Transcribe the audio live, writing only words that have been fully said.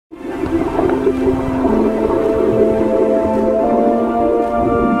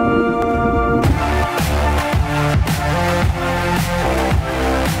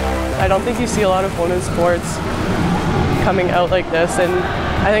think you see a lot of women's sports coming out like this, and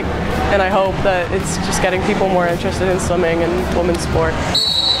I hope that it's just getting people more interested in swimming and women's sport.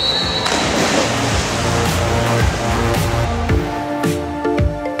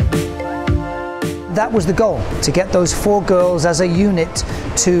 That was the goal, to get those 4 girls as a unit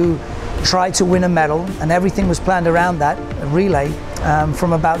to try to win a medal, and everything was planned around that relay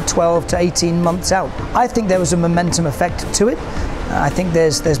from about 12 to 18 months out. I think there was a momentum effect to it. I think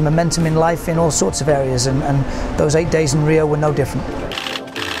there's momentum in life in all sorts of areas, and those 8 days in Rio were no different.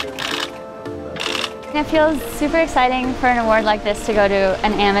 It feels super exciting for an award like this to go to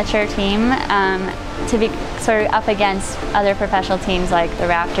an amateur team, to be sort of up against other professional teams like the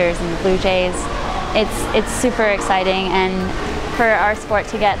Raptors and the Blue Jays. It's super exciting, and for our sport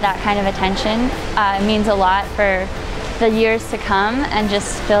to get that kind of attention means a lot for the years to come, and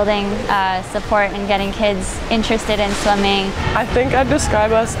just building support and getting kids interested in swimming. I think I'd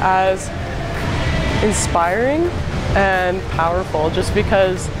describe us as inspiring and powerful, just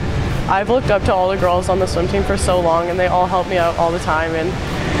because I've looked up to all the girls on the swim team for so long, and they all help me out all the time. And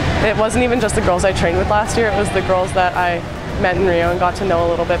it wasn't even just the girls I trained with last year, it was the girls that I met in Rio and got to know a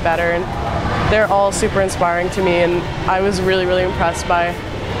little bit better. And they're all super inspiring to me, and I was really, really impressed by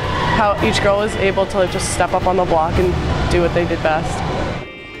how each girl was able to just step up on the block and do what they did best.